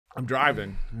I'm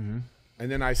driving,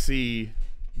 and then I see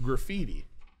graffiti.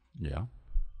 Yeah.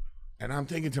 And I'm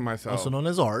thinking to myself, Also known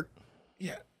as art.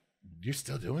 yeah, you're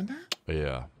still doing that?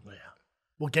 Yeah. Yeah.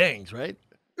 Well, gangs, right?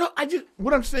 No,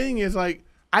 what I'm saying is, like,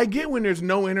 I get when there's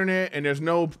no internet and there's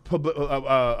no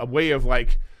a way of,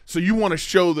 like, so you want to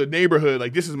show the neighborhood,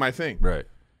 like, this is my thing. Right.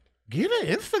 Get an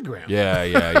Instagram.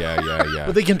 Yeah.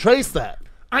 But they can trace that.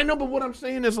 I know, but what I'm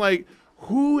saying is, like,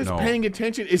 who is paying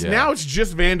attention? Now it's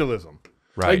just vandalism.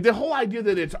 Right. Like, the whole idea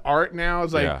that it's art now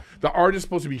is, like, the art is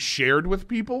supposed to be shared with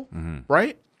people,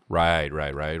 right? Right.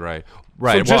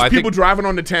 So just people driving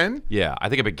on the 10? Yeah, I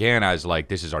think it began as like,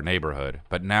 this is our neighborhood,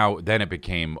 but then it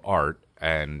became art,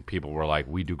 and people were like,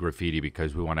 we do graffiti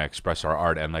because we want to express our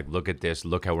art, and like, look at this,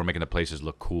 look how we're making the places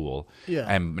look cool. Yeah.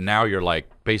 And now you're like,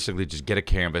 basically just get a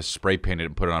canvas, spray paint it,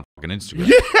 and put it on fucking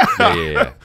Instagram. Yeah. Yeah.